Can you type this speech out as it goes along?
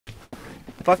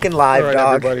Fucking live, All right,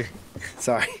 dog. everybody.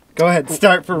 Sorry. Go ahead.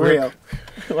 Start for real.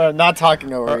 I'm not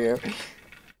talking over you.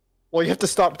 Well, you have to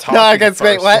stop talking No, I guess,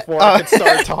 first wait, what? before I can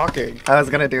start talking. I was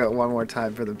gonna do it one more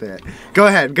time for the bit. Go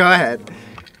ahead. Go ahead.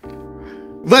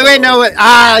 Wait, no.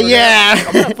 Ah, yeah.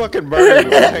 I'm gonna fucking murder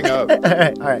you. Hang up.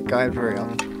 All right. Go ahead for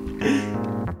real.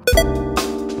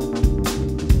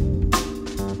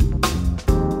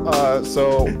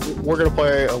 So we're gonna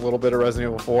play a little bit of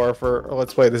Resident Evil 4 for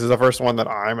Let's Play. This is the first one that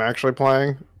I'm actually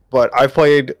playing, but I've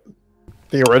played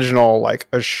the original like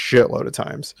a shitload of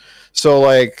times. So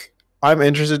like I'm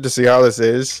interested to see how this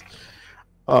is.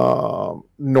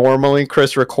 Normally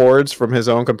Chris records from his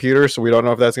own computer, so we don't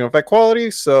know if that's gonna affect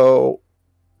quality. So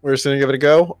we're just gonna give it a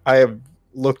go. I have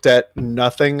looked at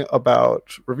nothing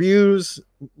about reviews,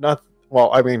 well,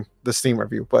 I mean the Steam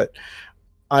review, but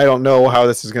I don't know how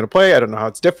this is going to play. I don't know how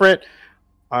it's different.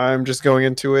 I'm just going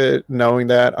into it knowing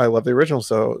that I love the original,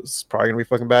 so it's probably going to be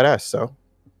fucking badass. So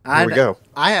here we go.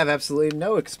 I have absolutely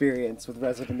no experience with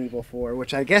Resident Evil 4,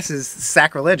 which I guess is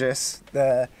sacrilegious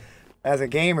as a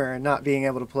gamer, not being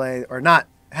able to play or not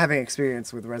having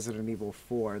experience with Resident Evil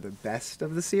 4, the best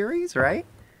of the series, right?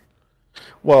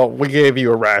 Well, we gave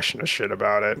you a ration of shit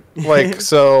about it. Like,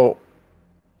 so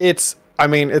it's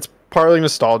partly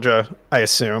nostalgia, I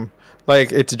assume.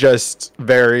 Like, it's just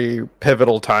very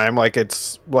pivotal time. Like,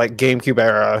 it's like GameCube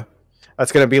era.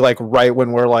 That's going to be like right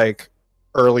when we're like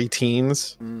early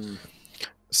teens.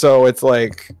 So it's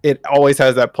like, it always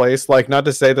has that place. Like, not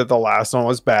to say that the last one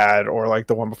was bad or like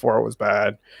the one before it was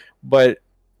bad, but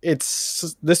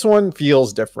this one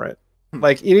feels different.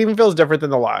 Like, it even feels different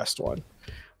than the last one.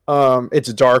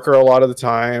 It's darker a lot of the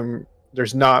time. There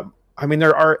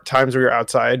are times where you're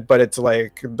outside, but it's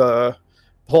like the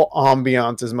whole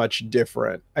ambiance is much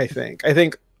different. I think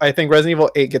Resident Evil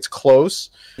 8 gets close,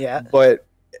 but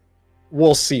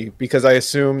we'll see, because I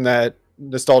assume that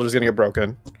nostalgia is going to get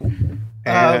broken.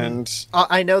 And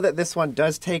I know that this one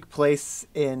does take place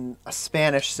in a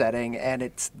Spanish setting, and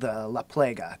it's the La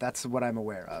Plaga. That's what I'm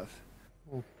aware of.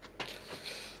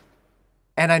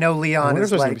 And I know Leon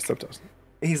is like,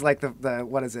 he's like the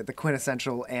what is it, the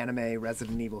quintessential anime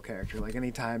Resident Evil character. Like,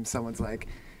 anytime someone's like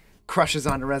crushes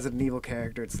on a Resident Evil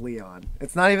character, it's Leon.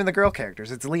 It's not even the girl characters,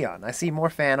 it's Leon. I see more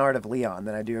fan art of Leon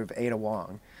than I do of Ada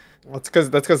Wong. Well, that's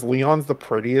because Leon's the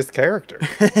prettiest character.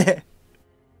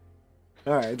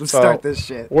 All right, let's start this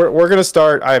shit. We're gonna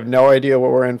start. I have no idea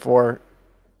what we're in for.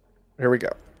 Here we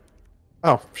go.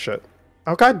 Oh shit!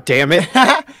 Oh god damn it!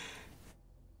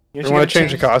 You want to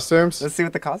change the costumes? Let's see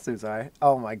what the costumes are.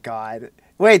 Oh my god!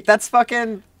 Wait, that's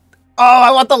fucking. Oh,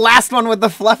 I want the last one with the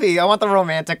fluffy. I want the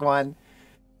romantic one.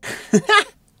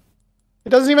 It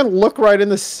doesn't even look right in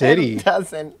the city. It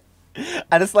doesn't.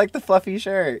 I just like the fluffy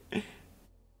shirt.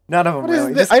 None of them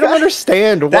really. I don't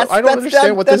understand. I don't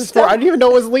understand what this is for. I didn't even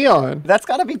know it was Leon. That's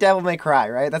got to be Devil May Cry,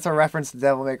 right? That's a reference to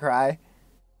Devil May Cry.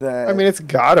 I mean, it's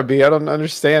gotta be. I don't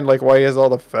understand like why he has all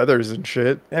the feathers and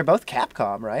shit. They're both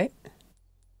Capcom, right?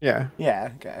 Yeah.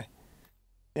 Yeah. Okay.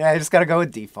 Yeah, I just gotta go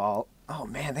with default. Oh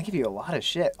man, they give you a lot of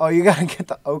shit. Oh, you gotta get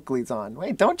the Oakleys on.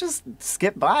 Wait, don't just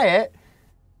skip by it.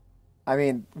 I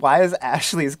mean, why is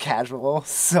Ashley's casual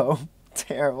so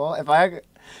terrible? I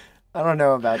don't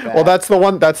know about that. Well, that's the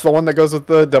one that goes with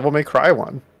the Devil May Cry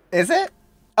one. Is it?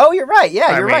 Oh, you're right.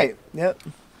 Yeah, you're right. Yep.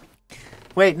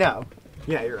 Wait, no.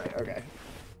 Yeah, you're right. Okay.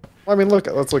 Well, I mean,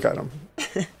 let's look at them.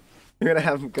 You're gonna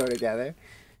have them go together.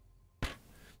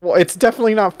 Well, it's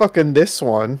definitely not fucking this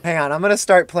one. Hang on, I'm gonna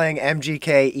start playing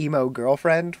MGK Emo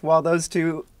Girlfriend while those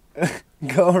two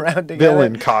go around together.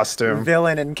 Villain costume.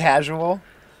 Villain and casual.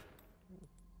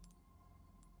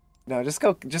 No, just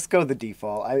go the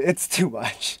default. It's too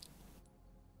much.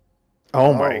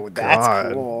 Oh my god.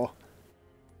 That's cool.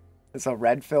 It's a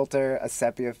red filter, a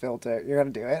sepia filter. You're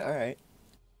gonna do it? Alright.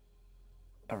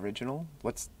 Original?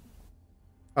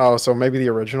 Oh, so maybe the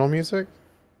original music?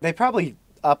 They probably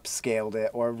upscaled it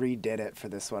or redid it for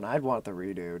this one. I'd want the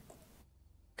redo.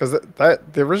 Because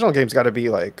the original game's got to be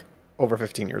like over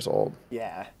 15 years old.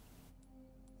 Yeah.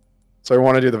 So we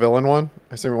want to do the villain one?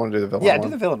 I assume we want to do the villain one. Yeah, do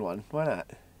the villain one. Why not?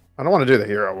 I don't want to do the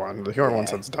hero one. The hero one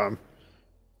sounds dumb.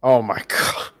 Oh my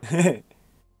god.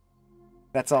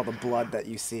 That's all the blood that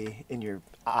you see in your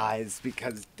eyes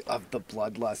because of the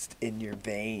bloodlust in your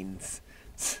veins.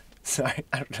 Sorry,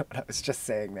 I don't know what I was just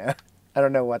saying there. I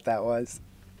don't know what that was.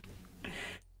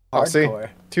 Hardcore.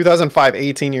 See? 2005,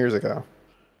 18 years ago.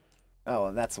 Oh,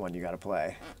 well, that's the one you got to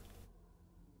play.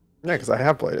 Yeah, because I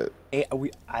have played it.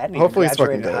 I hadn't even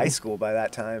graduated high school by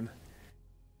that time.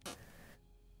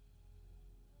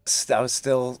 I was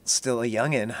still a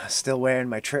youngin', still wearing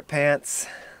my trip pants.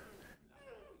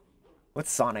 What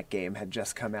Sonic game had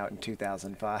just come out in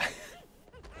 2005?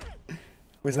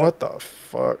 Was that? What the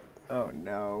fuck? Oh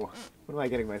no. What am I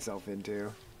getting myself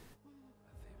into?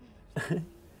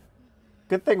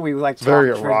 Good thing we like It's very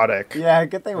talked for. erotic. Yeah,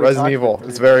 good thing we Resident talked Evil for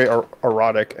is 3 very minutes.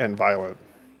 erotic and violent.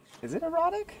 Is it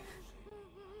erotic?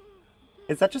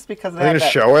 Is that just because they They have didn't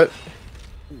that? show it.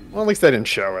 Well, at least they didn't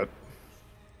show it.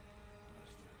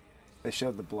 They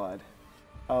showed the blood.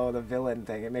 Oh, the villain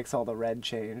thing. It makes all the red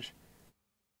change.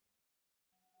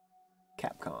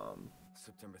 Capcom.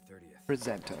 September 30th.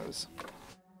 Presentos.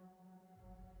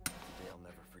 Day I'll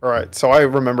never forget. Alright, so I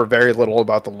remember very little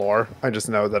about the lore. I just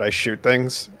know that I shoot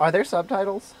things. Are there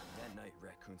subtitles? That night,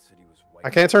 Raccoon City was I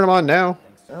wiped can't turn them on now.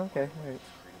 thanks to Okay, wait.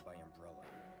 created by Umbrella.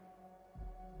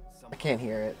 I can't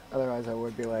hear it. Otherwise, I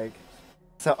would be like.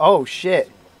 So, oh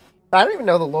shit. I don't even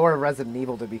know the lore of Resident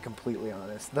Evil, to be completely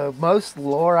honest. The most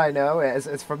lore I know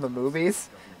is from the movies.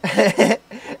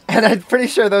 And I'm pretty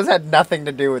sure those had nothing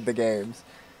to do with the games.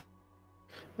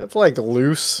 It's like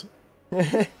loose.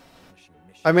 Mission,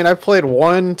 I mean, I've played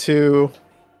 1, 2.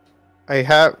 I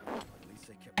have. At least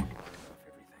they kept me aware of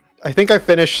everything. I think I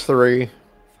finished 3. If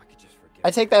I could just forget.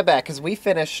 I take that back, because we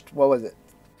finished, what was it,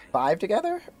 5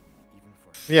 together? Even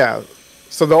for Yeah.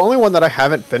 So the only one that I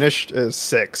haven't finished is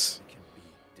 6. can be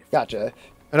different. Gotcha.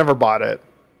 I never bought it.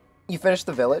 You finished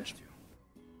The Village?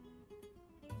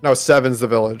 No, 7's the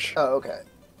village. Oh, okay.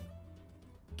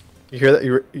 You hear that?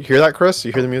 You hear that, Chris?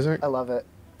 You hear the music? I love it.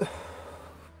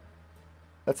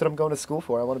 That's what I'm going to school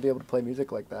for. I want to be able to play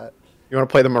music like that. You want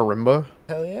to play the marimba?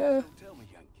 Hell yeah. Tell me,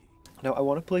 Yankee. No, I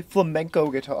want to play flamenco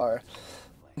guitar.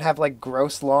 And have like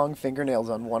gross long fingernails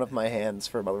on one of my hands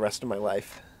for the rest of my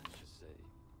life. Just say,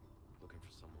 looking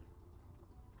for someone.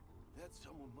 That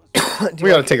someone must. Do We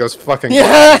you gotta like- take those fucking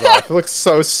Yeah. glasses off. It looks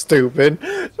so stupid.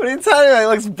 What are you talking about? He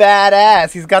looks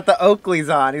badass. He's got the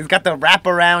Oakleys on. He's got the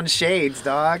wraparound shades,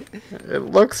 dog. It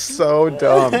looks so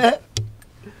dumb.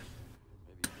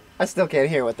 I still can't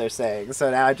hear what they're saying.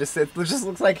 So now it just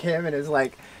looks like him and his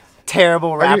like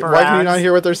terrible Why can you not wraparounds.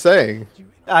 hear what they're saying?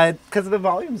 Because the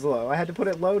volume's low. I had to put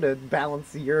it low to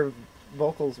balance your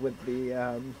vocals with the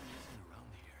Around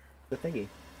here, thingy. and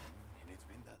it's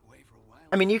been that way for a while.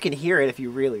 I mean, you can hear it if you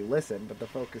really listen, but the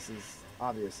focus is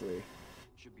obviously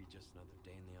Should be just another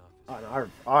day in the office.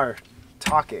 on our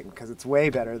talking, because it's way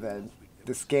better than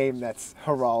this game that's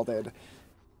heralded.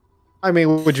 I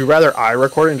mean, would you rather I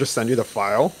record it and just send you the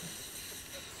file?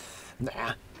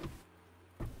 Nah.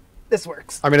 This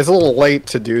works. I mean, it's a little late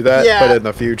to do that, Yeah. but in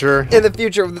the future. In the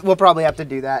future, we'll probably have to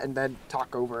do that and then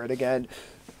talk over it again.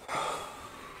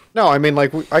 No, I mean,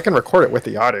 like, I can record it with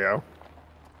the audio.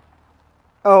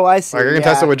 Oh, I see. Like, I can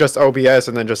test it with just OBS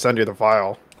and then just send you the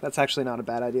file. That's actually not a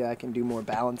bad idea. I can do more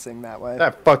balancing that way.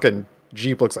 That fucking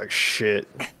Jeep looks like shit.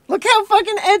 Look how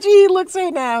fucking edgy he looks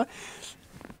right now.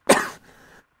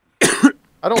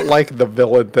 I don't like the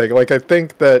villain thing. Like, I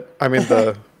think that, I mean,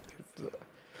 I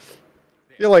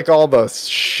feel like all the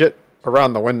shit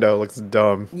around the window looks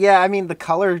dumb. Yeah, I mean, the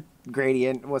color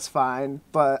gradient was fine,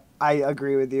 but I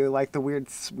agree with you. Like, the weird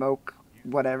smoke,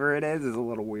 whatever it is a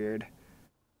little weird.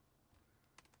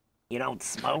 You don't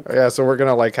smoke. Yeah, so we're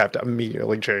gonna, like, have to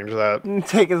immediately change that.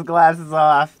 Take his glasses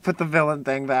off, put the villain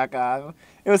thing back on.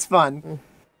 It was fun.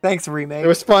 Thanks, Remake. It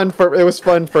was fun for the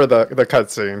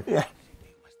cutscene. Yeah.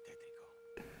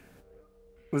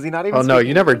 Was he not even Oh no, speaking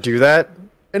you never English? do that.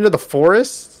 Into the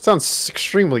forest? Sounds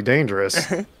extremely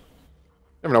dangerous. Never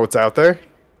know what's out there.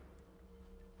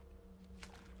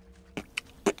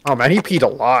 Oh man, he peed a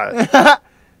lot.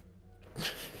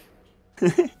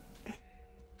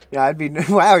 Yeah, I'd be.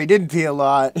 Wow, he did pee a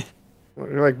lot.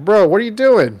 You're like, bro, what are you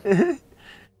doing?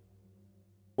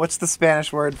 What's the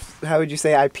Spanish word? How would you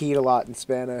say I peed a lot in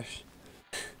Spanish?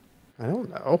 I don't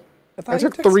know. thought I you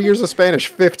took texted 3 years of Spanish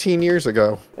 15 years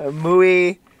ago.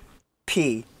 Muy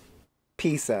pee.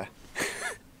 Pizza.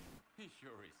 He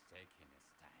sure is taking his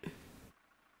time.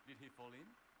 Did he fall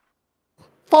in?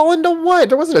 Fall into what?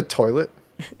 There wasn't a toilet.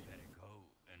 Better go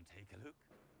and take a look.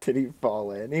 Did he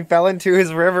fall in? He fell into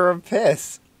his river of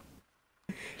piss.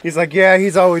 He's like, yeah,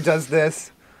 he's always does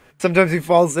this. Sometimes he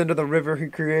falls into the river he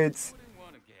creates. Wouldn't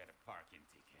want to get a parking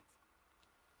ticket.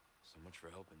 So much for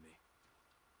helping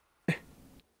me.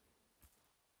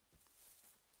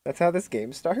 That's how this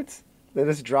game starts? They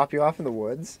just drop you off in the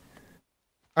woods?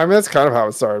 I mean, that's kind of how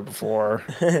it started before.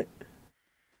 Can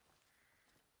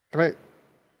I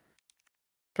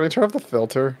turn off the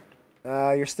filter?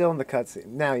 You're still in the cutscene.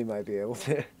 Now you might be able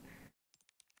to.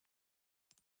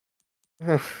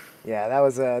 Yeah, that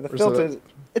was, the Where's filter,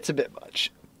 it's a bit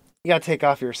much. You gotta take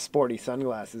off your sporty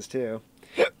sunglasses, too.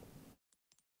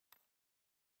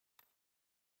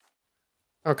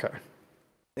 Okay.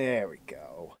 There we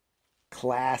go.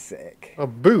 Classic. A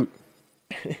boot.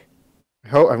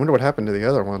 I wonder what happened to the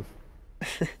other one.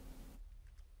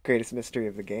 Greatest mystery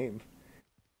of the game.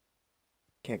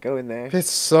 Can't go in there. It's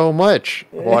so much.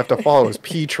 All I have to follow is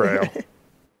P trail.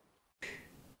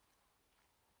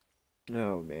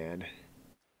 Oh man.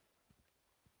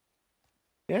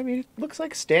 Yeah, I mean, it looks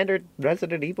like standard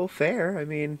Resident Evil fare. I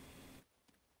mean,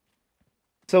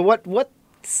 so what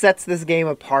sets this game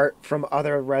apart from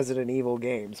other Resident Evil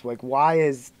games? Like, why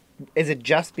is it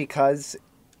just because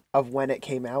of when it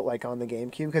came out, like on the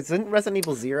GameCube? Because didn't Resident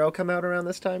Evil Zero come out around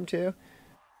this time too?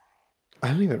 I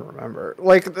don't even remember.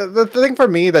 Like the thing for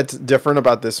me that's different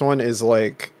about this one is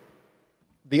like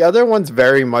the other ones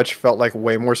very much felt like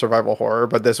way more survival horror,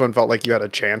 but this one felt like you had a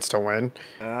chance to win.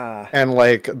 Ah. And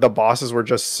like the bosses were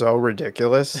just so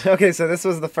ridiculous. Okay, so this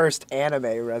was the first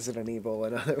anime Resident Evil.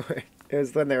 In other words, it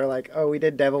was when they were like, "Oh, we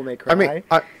did Devil May Cry."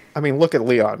 I mean, look at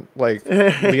Leon. Like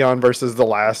Leon versus the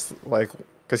last, like,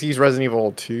 because he's Resident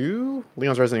Evil 2.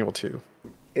 Leon's Resident Evil 2.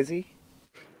 Is he?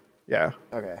 Yeah.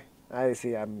 Okay, I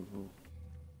see. I'm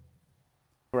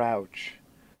Crouch.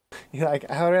 You're like,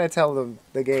 how did I tell them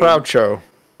the game? Croucho.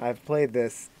 I've played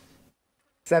this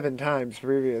 7 times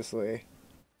previously.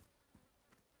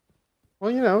 Well,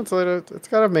 you know, it's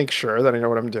got to make sure that I know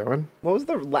what I'm doing. What was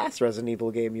the last Resident Evil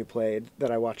game you played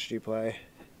that I watched you play?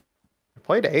 I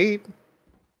played 8.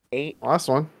 8. Last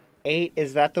one. 8,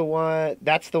 is that the one?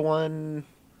 That's the one.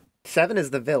 7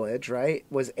 is the village, right?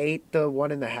 Was 8 the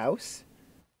one in the house?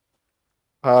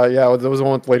 Yeah, that was the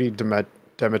one with Lady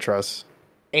Demetress.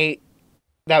 8.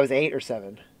 That was 8 or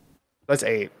 7? That's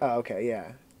 8. Oh, okay,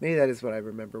 yeah. Maybe that is what I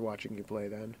remember watching you play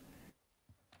then.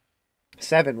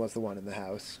 7 was the one in the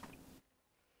house.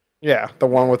 Yeah, the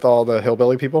one with all the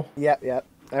hillbilly people. Yep.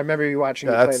 I remember you watching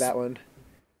you play that one.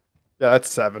 Yeah, that's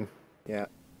 7. Yeah.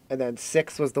 And then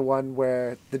 6 was the one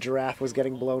where the giraffe was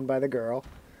getting blown by the girl.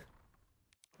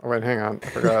 Oh, wait, hang on. I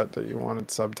forgot that you wanted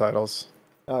subtitles.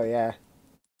 Oh, yeah.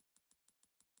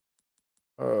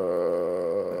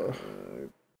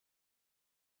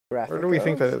 Where do we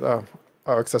think that is? Oh,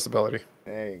 accessibility.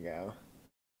 There you go.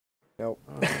 Nope.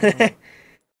 Uh,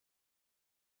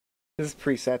 This is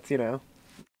presets, you know.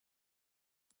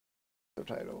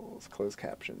 Subtitles, closed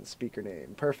captions, speaker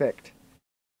name. Perfect.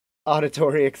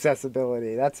 Auditory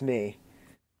accessibility. That's me.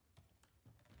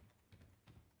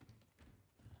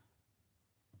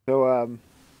 So,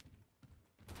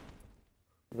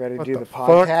 ready to What do the the fuck?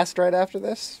 podcast right after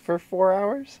this for 4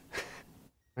 hours?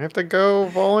 I have to go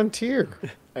volunteer.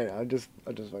 I know, I'm just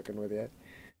fucking with you.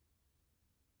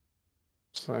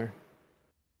 So,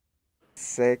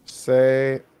 Six.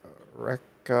 say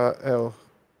Reca El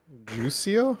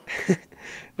Juicio?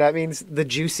 That means the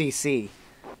juicy C.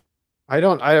 I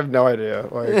have no idea.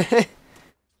 Like,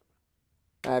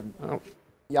 I'm, oh,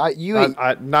 yeah, you. not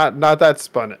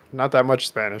that not that much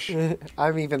Spanish.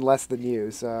 I'm even less than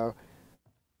you, so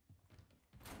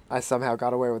I somehow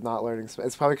got away with not learning Spanish.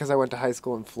 It's probably because I went to high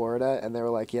school in Florida, and they were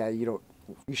like, "Yeah, you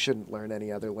shouldn't learn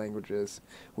any other languages.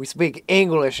 We speak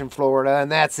English in Florida, and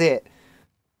that's it."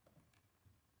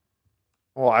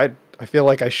 Well, I feel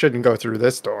like I shouldn't go through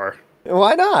this door.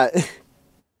 Why not?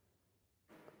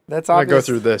 That's I'm gonna go obvious.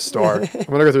 through this door. I'm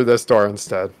gonna go through this door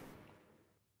instead.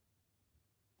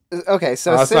 Okay,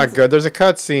 so Oh, that's not good. There's a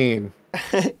cutscene.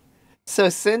 So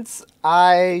since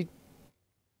I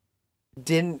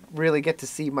didn't really get to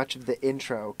see much of the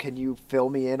intro, can you fill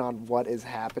me in on what is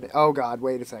happening? Oh God,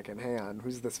 wait a second. Hang on.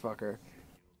 Who's this fucker?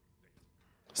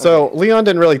 So Leon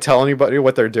didn't really tell anybody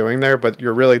what they're doing there, but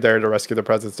you're really there to rescue the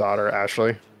president's daughter,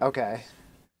 Ashley. Okay.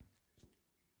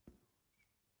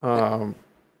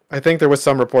 I think there was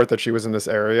some report that she was in this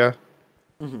area,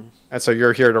 Mm-hmm. and so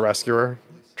you're here to rescue her.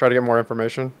 Try to get more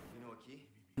information.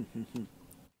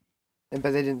 But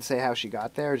they didn't say how she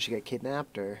got there. Did she get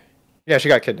kidnapped or? Yeah, she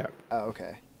got kidnapped Oh,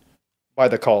 okay. by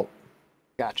the cult.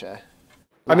 Gotcha.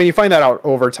 I mean, you find that out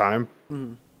over time.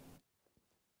 Mm-hmm.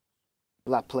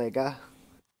 La Plaga.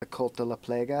 The cult de la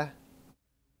Plaga.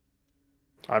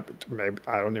 I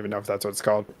don't even know if that's what it's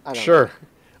called. I don't Sure. know.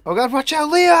 Oh God, watch out,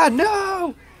 Leon!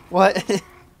 No! What?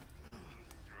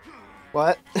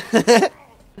 What?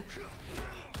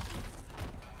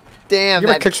 Damn, You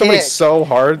ever that kick somebody kick. so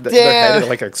hard that their Damn. head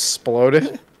like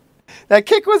exploded? That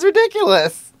kick was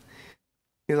ridiculous.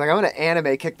 He's like, I'm gonna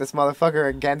anime kick this motherfucker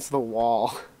against the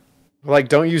wall. Like,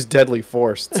 don't use deadly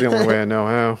force. It's the only way I know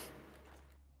how.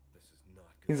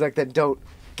 He's like, then don't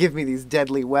give me these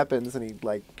deadly weapons. And he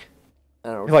like,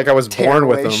 I don't know. Like I was tear born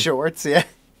with away them. shorts, yeah.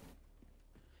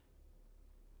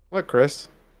 Look, Chris.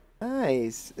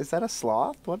 Nice. Is that a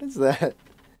sloth? What is that?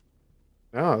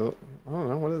 No, I don't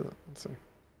know. What is it? Let's see.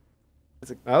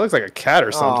 It's a- That looks like a cat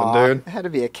or something, Aw, dude. It had to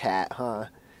be a cat, huh?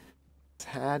 It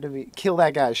had to be. Kill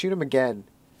that guy. Shoot him again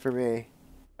for me.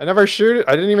 I never shoot it.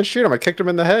 I didn't even shoot him. I kicked him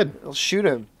in the head. I'll shoot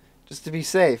him, just to be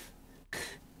safe.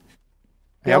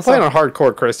 Hey, I'm playing on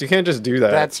hardcore, Chris. You can't just do that.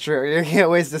 That's true. You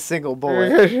can't waste a single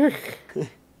bullet.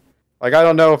 Like, I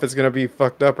don't know if it's going to be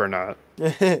fucked up or not.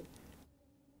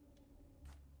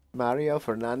 Mario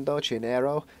Fernando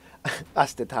Chinero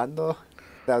Astetando.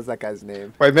 That was that guy's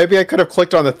name. Wait, maybe I could have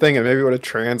clicked on the thing and maybe it would have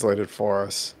translated for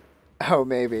us. Oh,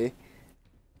 maybe.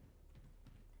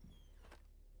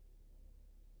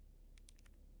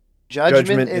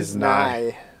 Judgment is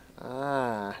nigh.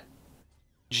 Ah.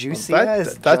 Juicy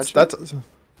as that's doesn't,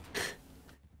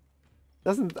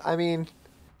 I mean,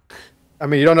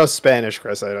 you don't know Spanish,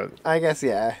 Chris. I don't. I guess,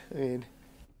 yeah. I mean,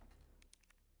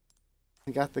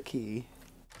 you got the key.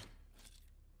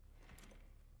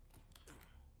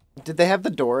 Did they have the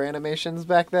door animations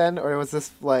back then, or was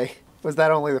this like, was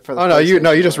that only for the? Oh no,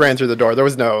 you just ran through the door. There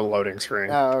was no loading screen.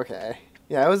 Oh, okay.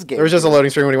 Yeah, it was game. There was just a loading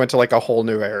screen when he went to like a whole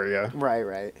new area. Right,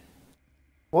 right.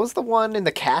 What was the one in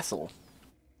the castle?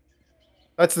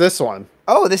 That's this one.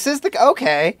 Oh, this is the,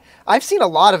 okay. I've seen a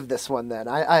lot of this one then.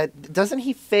 I doesn't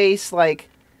he face like,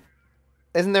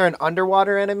 isn't there an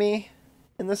underwater enemy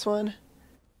in this one?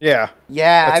 Yeah.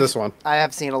 Yeah, that's this one. I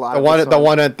have seen a lot the of one. this The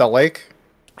one at the lake.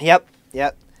 Yep.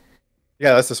 Yep.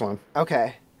 Yeah, that's this one.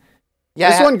 Okay.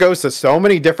 Yeah. This one goes to so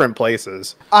many different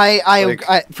places.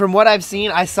 I from what I've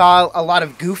seen, I saw a lot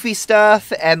of goofy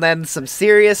stuff and then some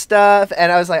serious stuff,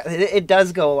 and I was like, it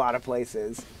does go a lot of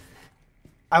places.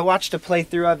 I watched a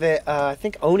playthrough of it. I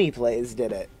think Oni Plays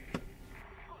did it.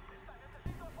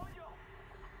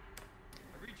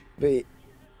 Wait.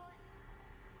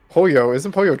 Pollo,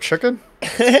 isn't Pollo chicken?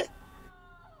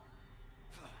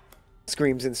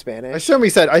 Screams in Spanish. I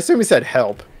assume he said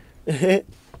help.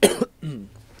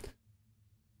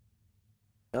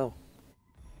 Oh.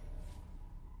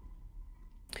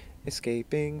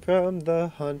 Escaping from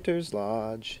the hunter's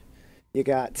lodge. You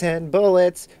got 10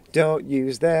 bullets. Don't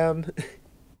use them.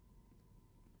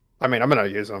 I mean, I'm gonna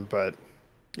use them, but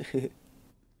They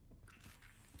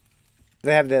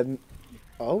have the...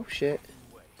 Oh, shit.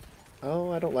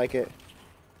 Oh, I don't like it.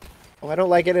 Oh, I don't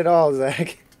like it at all,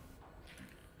 Zach.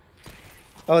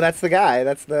 Oh, that's the guy.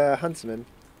 That's the huntsman.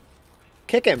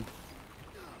 Kick him.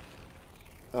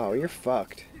 Oh, you're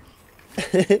fucked.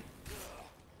 You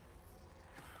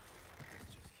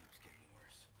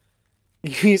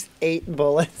used 8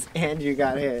 bullets and you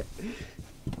got hit.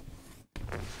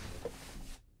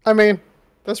 I mean,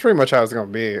 that's pretty much how it's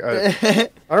gonna be. I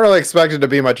don't really expect it to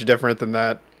be much different than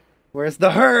that. Where's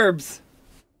the herbs?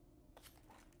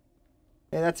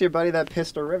 Hey, that's your buddy that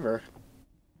pissed a river.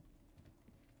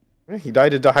 He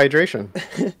died of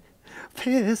dehydration.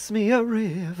 Piss me a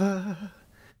river.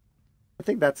 I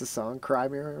think that's a song. Cry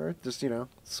me a river. Just, you know,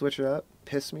 switch it up.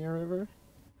 Piss me a river.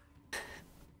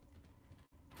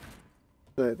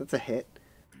 That's a hit.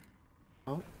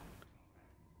 Oh.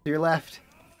 To your left.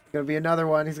 Gonna be another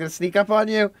one. He's gonna sneak up on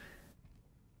you.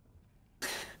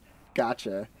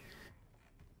 Gotcha.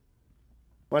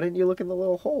 Why didn't you look in the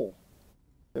little hole?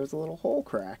 There was a little hole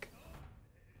crack.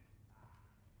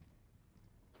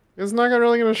 It's not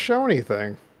really gonna show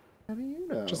anything. How do you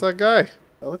know? Just that guy.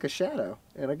 Oh, look, a shadow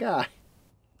and a guy.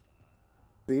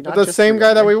 But the same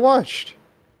guy that we watched.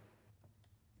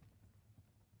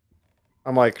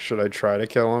 I'm like, should I try to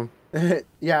kill him?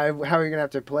 Yeah, how are you gonna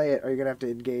have to play it? Are you gonna have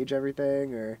to engage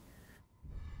everything, or?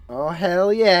 Oh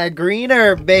hell yeah, green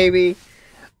herb, baby!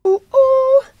 Ooh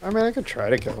ooh! I mean, I could try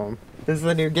to kill him. This is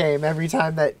the new game. Every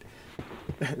time that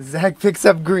Zach picks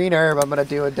up green herb, I'm gonna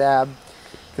do a dab,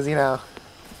 cause you know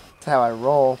that's how I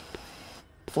roll.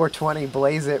 420,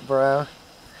 blaze it, bro.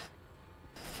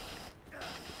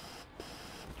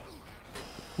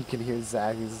 You can hear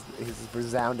Zach. He's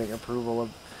resounding approval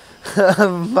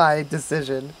of my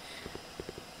decision.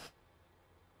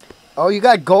 Oh, you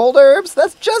got gold herbs?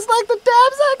 That's just like the dabs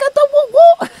I got the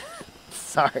woo-woo.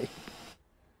 Sorry.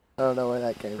 I don't know where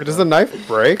that came from. Does the knife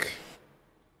break?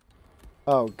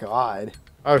 Oh, God.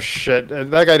 Oh, shit. That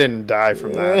guy didn't die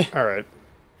from that. All right.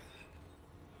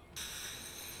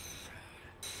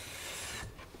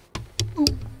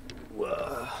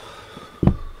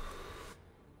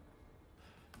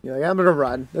 You're like, I'm gonna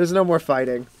run. There's no more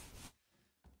fighting.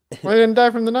 Well, he didn't die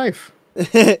from the knife.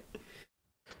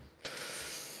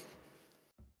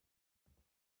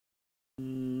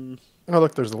 Oh,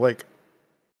 look, there's the lake.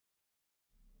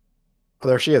 Oh,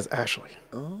 there she is, Ashley.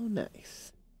 Oh,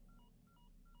 nice.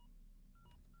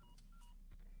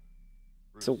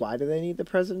 So why do they need the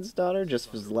president's daughter?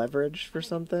 Just as leverage for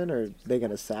something? Or are they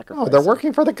gonna sacrifice Oh, they're her?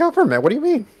 working for the government. What do you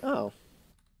mean? Oh.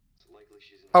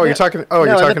 Oh, you're talking. Oh, No,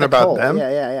 you're I meant talking the about cult. them.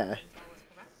 Yeah.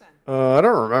 I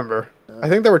don't remember. I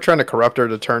think they were trying to corrupt her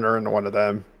to turn her into one of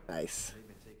them. Nice.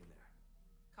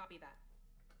 Copy that.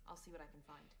 I'll see what I can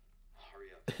find. Hurry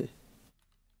up.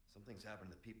 Something's happened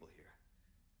to the people here.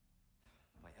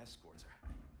 My escorts are...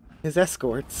 His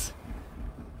escorts.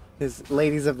 His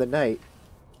ladies of the night.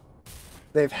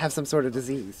 They have some sort of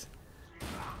disease.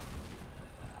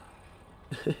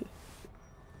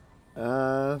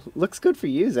 Looks good for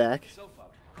you, Zach.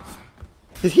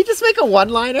 Did he just make a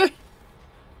one-liner?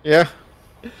 Yeah.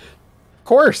 Of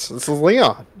course. This is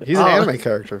Leon. He's an anime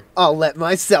character. I'll let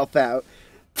myself out.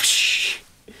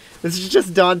 This is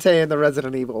just Dante in the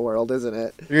Resident Evil world, isn't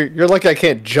it? You're like I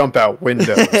can't jump out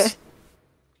windows.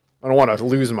 I don't want to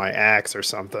lose my axe or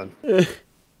something.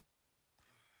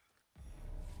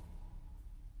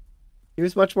 He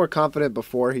was much more confident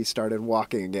before he started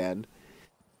walking again.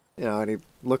 You know, and he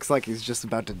looks like he's just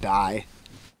about to die.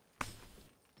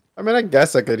 I mean, I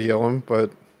guess I could heal him,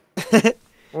 but what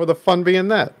would the fun be in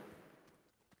that?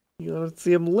 You want to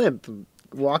see him limp and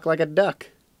walk like a duck.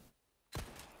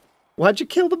 Why'd you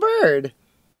kill the bird?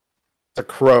 It's a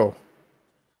crow.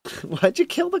 Why'd you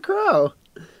kill the crow?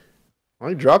 Well,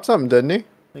 he dropped something, didn't he?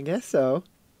 I guess so.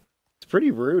 It's pretty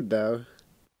rude, though.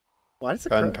 Why does the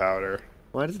Gunpowder.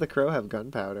 Why does the crow have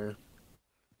gunpowder?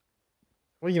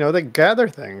 Well, you know, they gather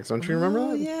things. Don't you remember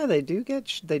Oh, that? yeah, they do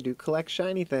they do collect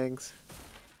shiny things.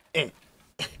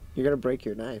 You're gonna break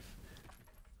your knife.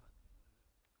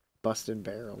 Busting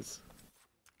barrels.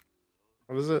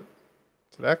 What is it?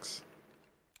 Is it X?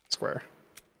 Square.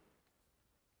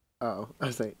 Oh, I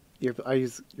was like, you're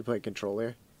playing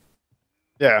controller?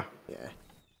 Yeah. Yeah.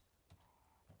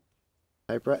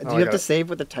 Typewriter. Oh, Do you have to save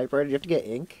with the typewriter? Do you have to get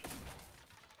ink?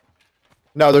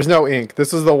 No, there's no ink.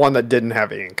 This is the one that didn't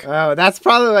have ink. Oh, that's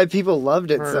probably why people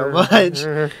loved it so much.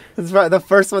 It's probably the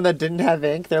first one that didn't have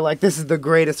ink. They're like, this is the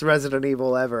greatest Resident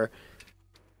Evil ever.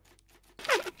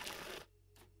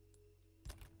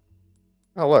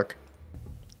 Oh, look.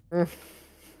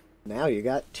 Now you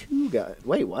got 2 guns.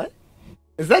 Wait, what?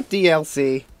 Is that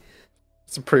DLC?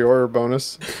 It's a pre-order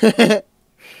bonus.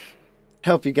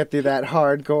 Help you get through that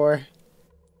hardcore.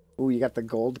 Ooh, you got the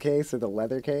gold case or the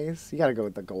leather case? You gotta go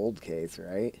with the gold case,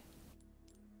 right?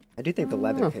 I do think the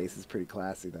leather case is pretty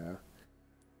classy, though.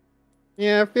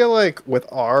 Yeah, I feel like with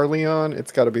our Leon,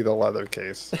 it's got to be the leather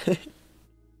case.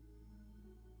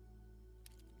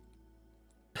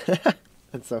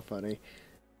 That's so funny.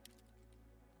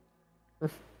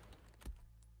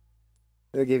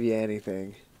 They'll give you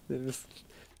anything. They're just...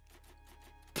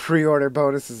 Pre-order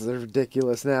bonuses are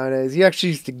ridiculous nowadays. You actually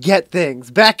used to get things.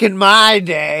 Back in my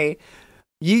day,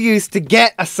 you used to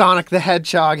get a Sonic the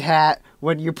Hedgehog hat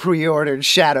when you pre-ordered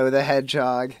Shadow the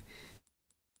Hedgehog.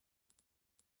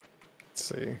 Let's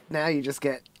see. Now you just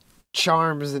get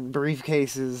charms and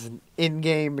briefcases and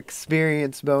in-game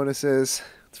experience bonuses.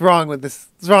 What's wrong with this?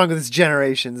 What's wrong with this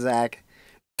generation, Zach?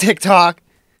 TikTok.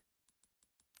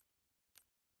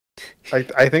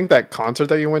 I think that concert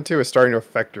that you went to is starting to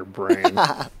affect your brain.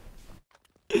 Oh,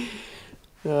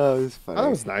 it was funny. That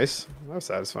was nice. That was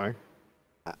satisfying.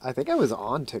 I think I was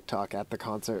on TikTok at the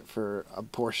concert for a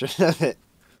portion of it.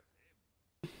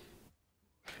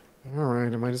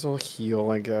 Alright, I might as well heal,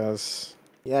 I guess.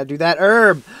 Yeah, do that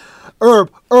herb.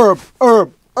 Herb.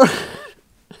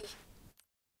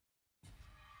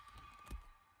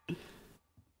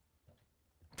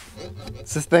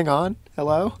 Is this thing on?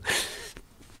 Hello?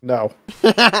 No.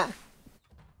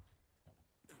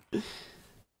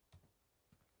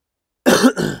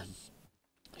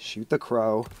 Shoot the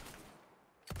crow.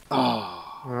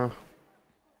 Oh.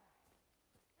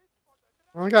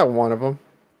 Well, I got one of them.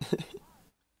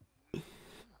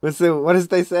 What does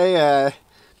they say?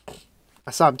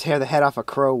 I saw him tear the head off a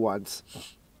crow once.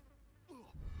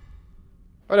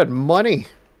 I had money.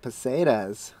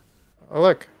 Pesetas. Oh,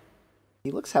 look.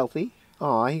 He looks healthy.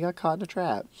 Aw, he got caught in a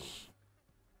trap.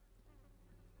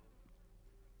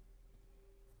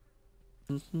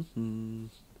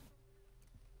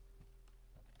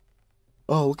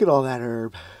 Oh, look at all that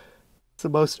herb. It's the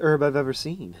most herb I've ever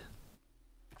seen.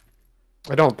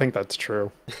 I don't think that's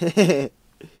true. I've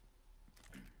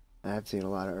seen a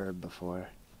lot of herb before.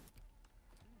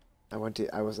 I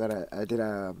did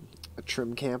a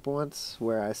trim camp once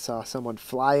where I saw someone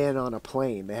fly in on a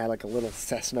plane. They had like a little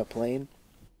Cessna plane.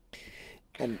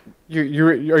 And Are you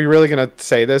really gonna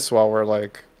say this while we're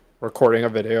like recording a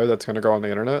video that's gonna go on the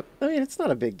internet? I mean, it's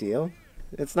not a big deal.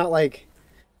 It's not like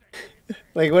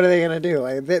what are they gonna do?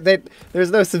 Like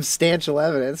there's no substantial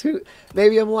evidence.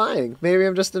 Maybe I'm lying. Maybe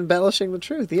I'm just embellishing the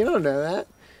truth. You don't know that.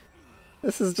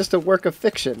 This is just a work of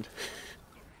fiction.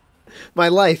 My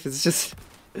life is just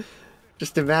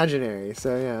imaginary.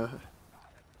 So yeah.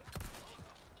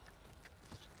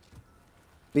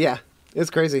 But yeah, it's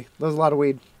crazy. There's a lot of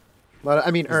weed.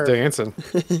 Herb. Dancing.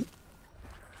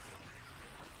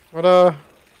 What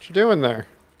you doing there?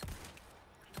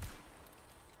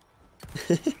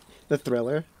 The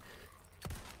thriller.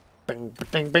 Bing,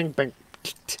 bing, bing, bing,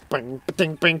 bing,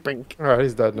 bing, bing, bing. All right,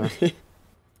 he's dead now.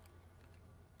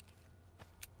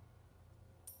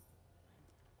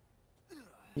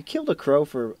 You killed a crow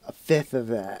for a fifth of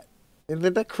that. Did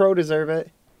that crow deserve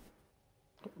it?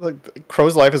 Like,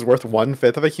 crow's life is worth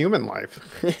 1/5 of a human life.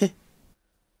 It's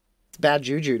bad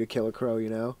juju to kill a crow, you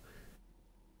know?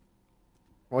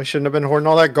 Well, he shouldn't have been hoarding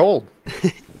all that gold.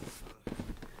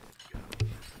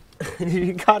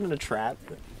 You got in a trap.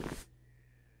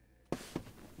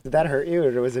 Did that hurt you,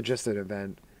 or was it just an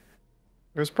event?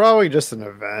 It was probably just an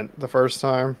event the first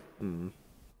time.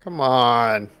 Come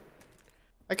on.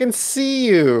 I can see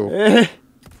you. It's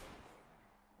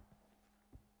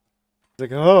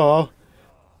like, oh,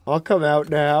 I'll come out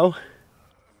now.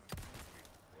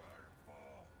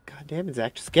 God damn it,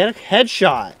 Zach. Just get a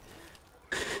headshot.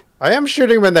 I am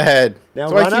shooting him in the head. Now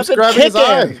so I run keep up and grabbing kick his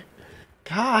eye. him.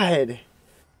 God.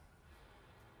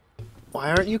 Why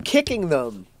aren't you kicking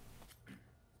them?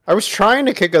 I was trying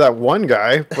to kick that one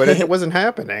guy, but it wasn't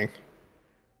happening.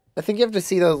 I think you have to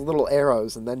see those little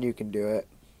arrows, and then you can do it.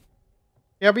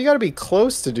 Yeah, but you gotta be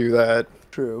close to do that.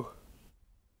 True.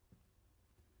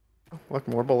 Look,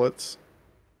 more bullets.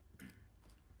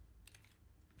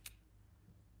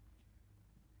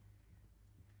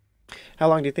 How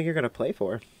long do you think you're going to play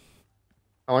for?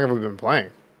 How long have we been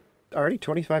playing? Already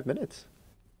 25 minutes.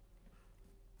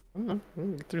 I don't know.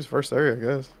 We'll get through this first area, I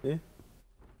guess. Yeah.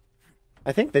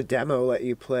 I think the demo let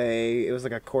you play, it was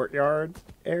like a courtyard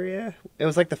area. It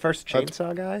was like the first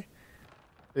chainsaw guy.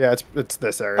 Yeah, it's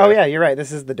this area. Oh yeah, you're right.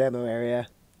 This is the demo area.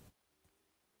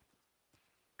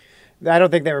 I don't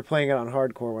think they were playing it on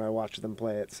hardcore when I watched them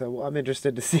play it, so I'm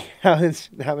interested to see how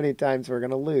many times we're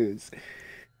gonna lose.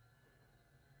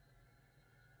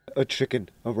 A chicken,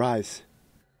 arise.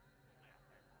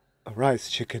 Arise,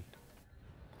 chicken.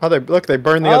 Oh, they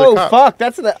burned the other cop. Oh fuck,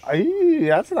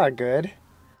 that's not good.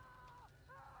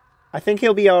 I think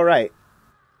he'll be all right.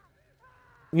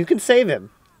 You can save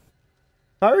him.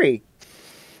 Hurry.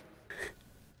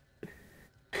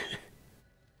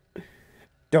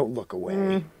 Don't look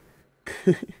away.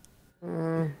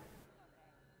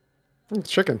 It's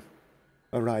chicken.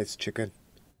 Arise, chicken.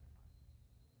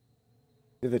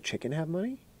 Did the chicken have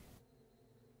money?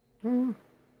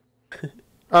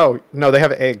 Oh, no, they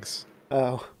have eggs.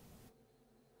 Oh.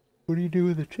 What do you do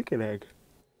with a chicken egg?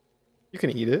 You can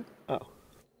eat it. Oh.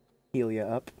 Heal you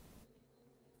up.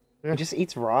 Yeah. He just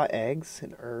eats raw eggs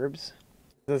and herbs.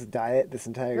 Does diet this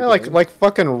entire Yeah, game. like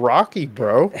fucking Rocky,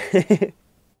 bro.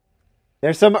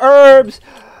 There's some herbs.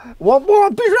 One more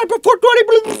piece right before 20.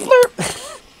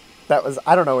 That was,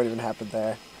 I don't know what even happened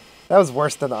there. That was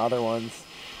worse than the other ones.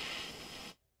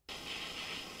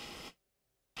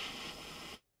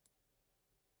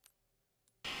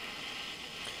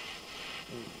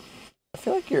 I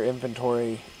feel like your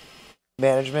inventory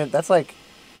management, that's like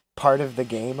part of the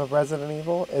game of Resident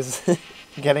Evil, is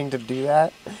getting to do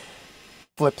that.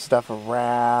 Flip stuff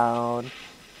around,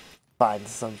 find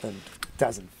something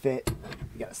doesn't fit.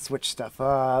 You gotta switch stuff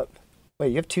up. Wait,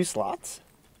 you have 2 slots?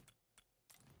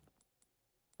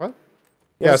 What?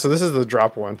 Yes. Yeah, so this is the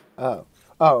drop one. Oh.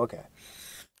 Oh, okay.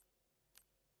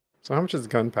 So how much is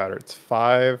gunpowder? It's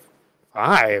 5.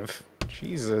 5?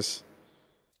 Jesus.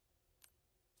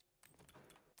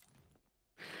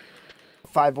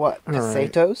 5 what? All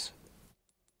right. Pesetos?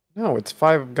 No, it's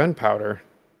 5 gunpowder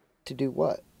To do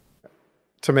what?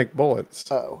 to make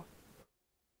bullets. Oh.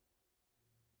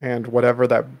 And whatever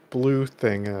that blue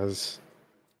thing is.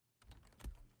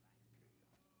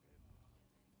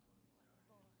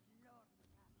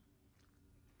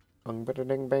 Bing, bada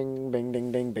ding, bing, bing,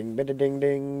 ding, ding, bing, bada ding,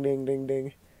 ding, ding, ding,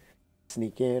 ding.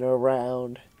 Sneaking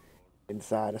around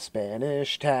inside a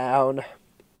Spanish town.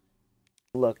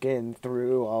 Looking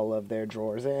through all of their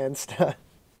drawers and stuff.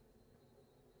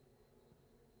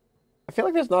 I feel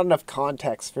like there's not enough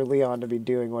context for Leon to be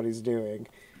doing what he's doing.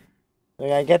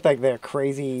 Like, I get like they're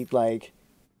crazy, like,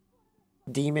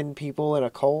 demon people in a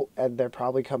cult, and they're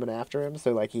probably coming after him,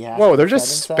 so like he has Whoa, to they're defend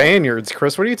just himself. Spaniards,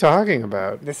 Chris. What are you talking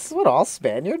about? This is what all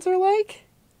Spaniards are like?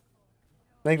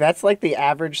 Like, that's like the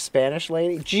average Spanish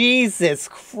lady? Jesus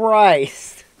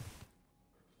Christ!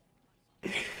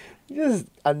 You just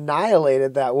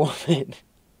annihilated that woman.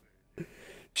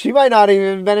 She might not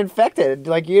even have been infected.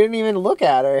 Like, you didn't even look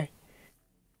at her.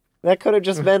 That could have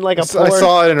just been like a poor... I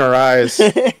saw it in her eyes.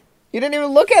 You didn't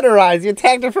even look at her eyes. You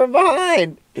attacked her from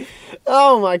behind.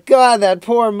 Oh my god, that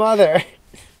poor mother.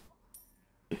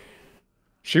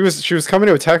 She was coming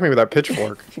to attack me with that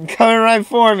pitchfork. Coming right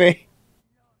for me.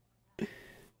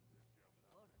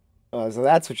 Oh, so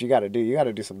that's what you got to do. You got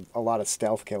to do a lot of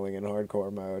stealth killing in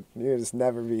hardcore mode. You just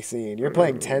never be seen. You're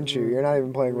playing Tenchu. You're not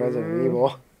even playing Resident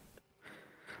Evil.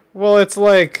 Well, it's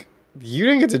like you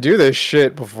didn't get to do this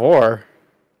shit before.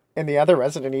 In the other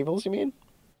Resident Evils, you mean?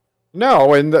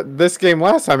 No, in this game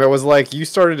last time, it was like you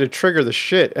started to trigger the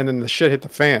shit, and then the shit hit the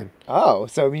fan. Oh,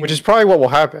 so I mean, Which is probably what will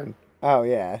happen. oh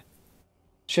yeah,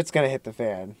 shit's gonna hit the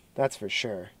fan. That's for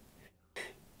sure.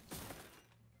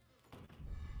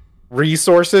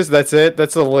 Resources, that's it.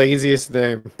 That's the laziest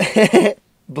name.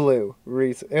 Blue.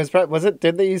 It was probably, was it?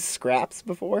 Did they use scraps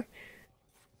before?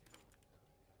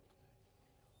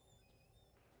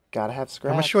 Gotta have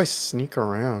scraps. How much do I sneak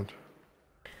around?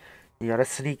 You gotta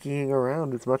sneaking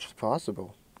around as much as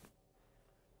possible.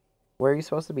 Where are you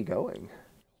supposed to be going?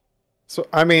 So,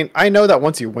 I mean, I know that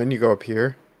once you win, you go up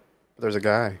here. But there's a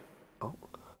guy. Oh,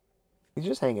 he's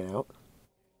just hanging out.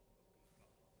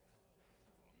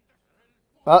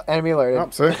 Oh, enemy alerted. Oh,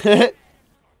 see?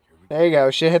 There you go.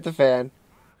 Shit hit the fan.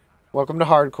 Welcome to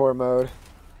hardcore mode.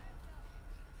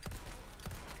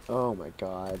 Oh my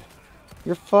god.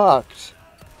 You're fucked.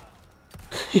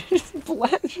 You're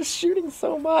just shooting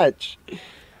so much.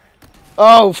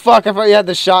 Oh, fuck. I thought you had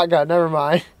the shotgun. Never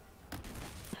mind.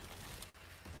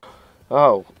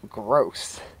 Oh,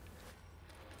 gross.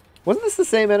 Wasn't this the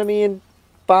same enemy in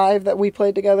 5 that we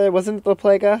played together? Wasn't it the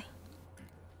Plagua?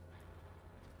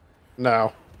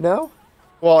 No. No?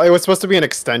 Well, it was supposed to be an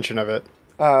extension of it.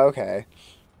 Oh, okay.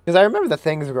 Because I remember the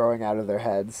things growing out of their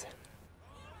heads.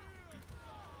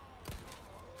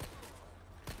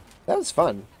 That was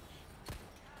fun.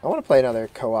 I want to play another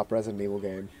co-op Resident Evil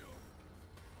game.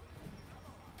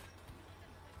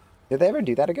 Did they ever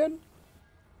do that again?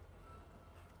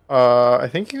 I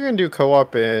think you can do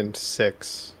co-op in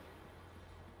 6.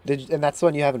 And that's the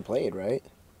one you haven't played, right?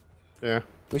 Yeah.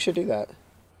 We should do that.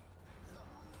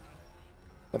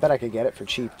 I bet I could get it for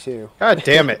cheap, too. God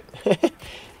damn it.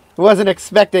 Wasn't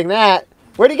expecting that.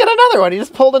 Where'd he get another one? He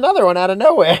just pulled another one out of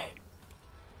nowhere.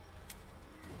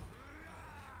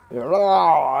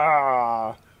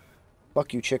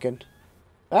 Fuck you, chicken.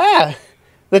 Ah!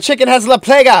 The chicken has La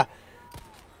Plaga!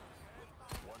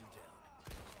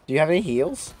 Do you have any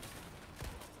heals?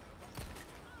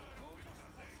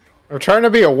 I'm trying to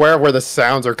be aware of where the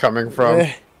sounds are coming from.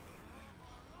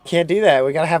 Can't do that.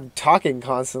 We gotta have talking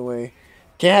constantly.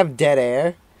 Can't have dead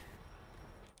air.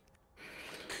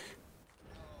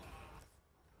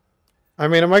 I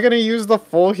mean, am I going to use the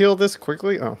full heal this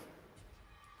quickly? Oh.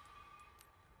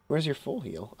 Where's your full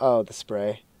heal? Oh, the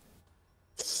spray.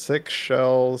 6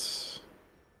 shells.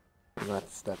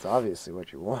 That's obviously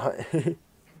what you want.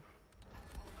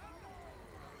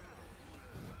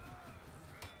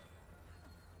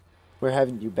 Where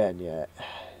haven't you been yet?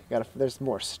 There's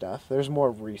more stuff. There's more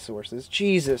resources.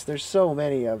 Jesus, there's so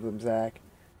many of them, Zach.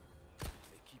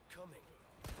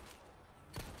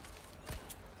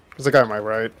 There's a guy on my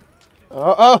right.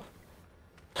 Oh!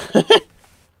 I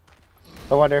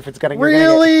wonder if it's gonna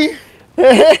Really?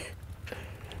 I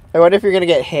wonder if you're gonna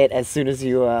get hit as soon as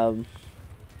you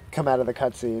come out of the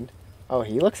cutscene. Oh,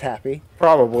 he looks happy.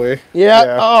 Probably.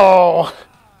 Yeah. Oh.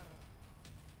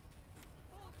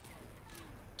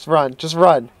 Just run. Just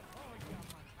run.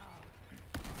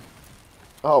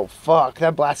 Oh, fuck.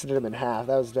 That blasted him in half.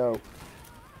 That was dope.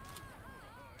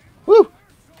 Woo!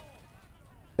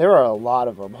 There are a lot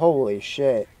of them. Holy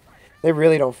shit. They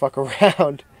really don't fuck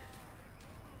around.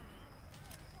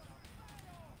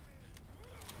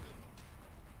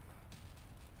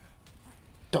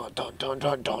 Dun, dun, dun,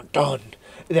 dun, dun, dun.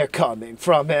 They're coming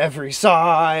from every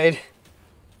side.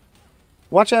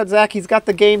 Watch out, Zach. He's got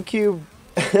the GameCube...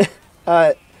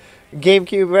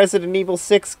 GameCube Resident Evil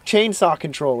 6 chainsaw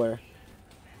controller.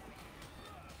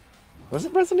 Was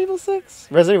it Resident Evil 6?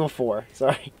 Resident Evil 4,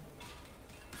 sorry.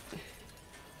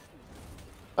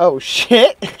 Oh,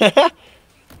 shit!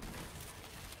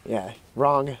 Yeah,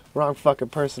 wrong fucking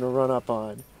person to run up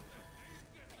on.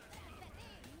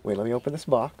 Wait, let me open this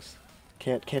box.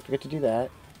 Can't forget to do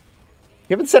that.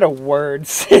 You haven't said a word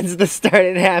since this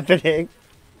started happening.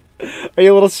 Are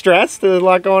you a little stressed? There's a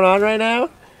lot going on right now?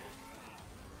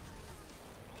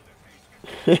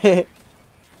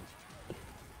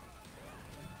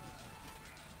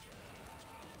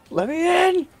 Let me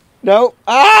in! No!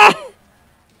 Ah!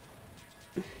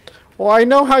 Well, I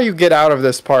know how you get out of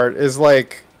this part. Is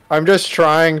like, I'm just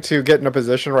trying to get in a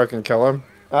position where I can kill him.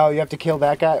 Oh, you have to kill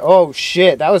that guy? Oh,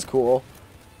 shit. That was cool.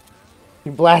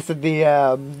 You blasted the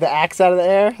axe out of the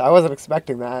air? I wasn't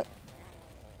expecting that.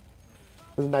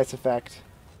 It was a nice effect.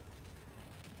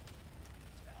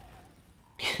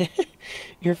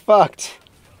 You're fucked.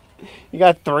 You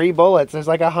got 3 bullets. There's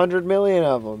like 100 million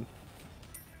of them.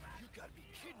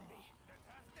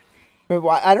 But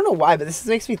why? I don't know why, but this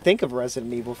makes me think of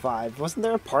Resident Evil 5. Wasn't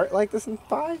there a part like this in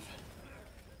 5?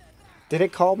 Did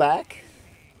it call back?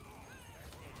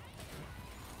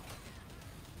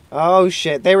 Oh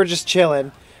shit, they were just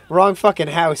chilling. Wrong fucking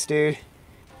house, dude.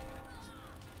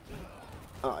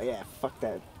 Oh yeah, fuck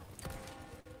that.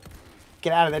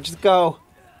 Get out of there, just go.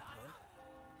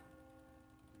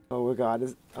 Oh my god,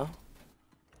 is... Oh.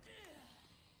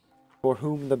 For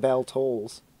whom the bell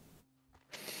tolls.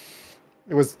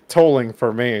 It was tolling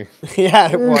for me.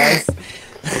 Yeah, it was.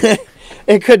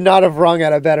 It could not have rung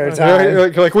at a better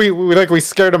time. We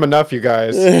scared him enough, you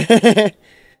guys.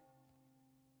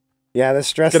 Yeah, the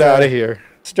stress. Get out of here.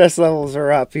 Stress levels are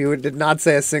up. You did not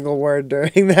say a single word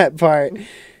during that part.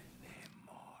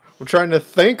 I'm trying to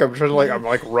think. I'm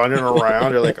like running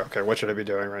around. You're like, okay, what should I be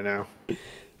doing right now?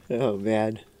 Oh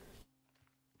man.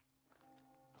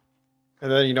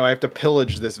 And then I have to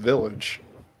pillage this village.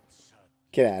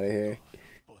 Get out of here.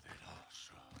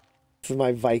 This is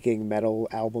my Viking metal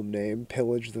album name,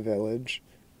 Pillage the Village.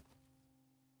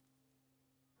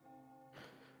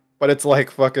 But it's like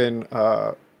fucking,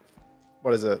 what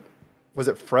is it? Was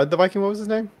it Fred the Viking? What was his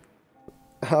name?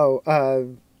 Oh,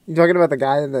 you talking about the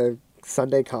guy in the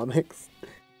Sunday comics?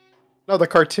 No, the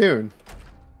cartoon.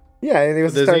 Yeah, it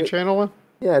was The Disney Channel one?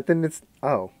 Yeah, then it's...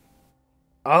 Oh.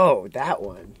 Oh, that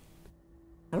one.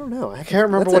 I don't know. I can't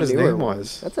remember what his name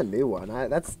was. That's a new one.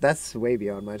 That's way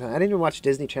beyond my time. I didn't even watch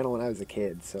Disney Channel when I was a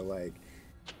kid, so like...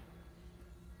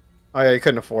 Oh yeah, you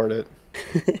couldn't afford it.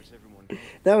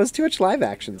 That was too much live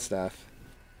action stuff.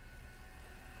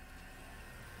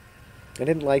 I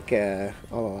didn't like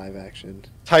all the live action.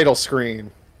 Title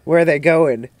screen. Where are they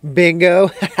going?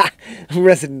 Bingo!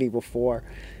 Resident Evil 4.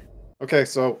 Okay,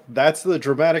 so that's the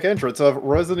dramatic entrance of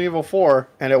Resident Evil 4,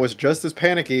 and it was just as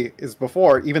panicky as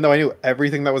before, even though I knew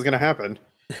everything that was going to happen.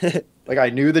 Like,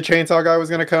 I knew the chainsaw guy was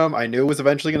going to come, I knew it was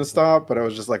eventually going to stop, but I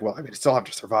was just like, well, I mean, I still have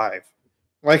to survive.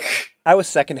 Like... I was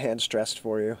secondhand stressed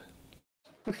for you.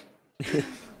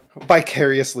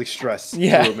 Vicariously stressed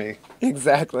through me.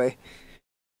 Exactly.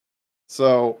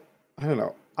 So, I don't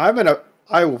know.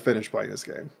 I will finish playing this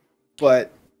game,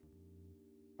 but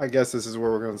I guess this is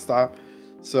where we're going to stop.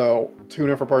 So, tune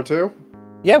in for part 2.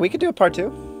 Yeah, we could do a part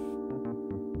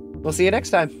 2. We'll see you next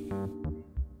time.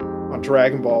 On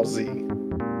Dragon Ball Z.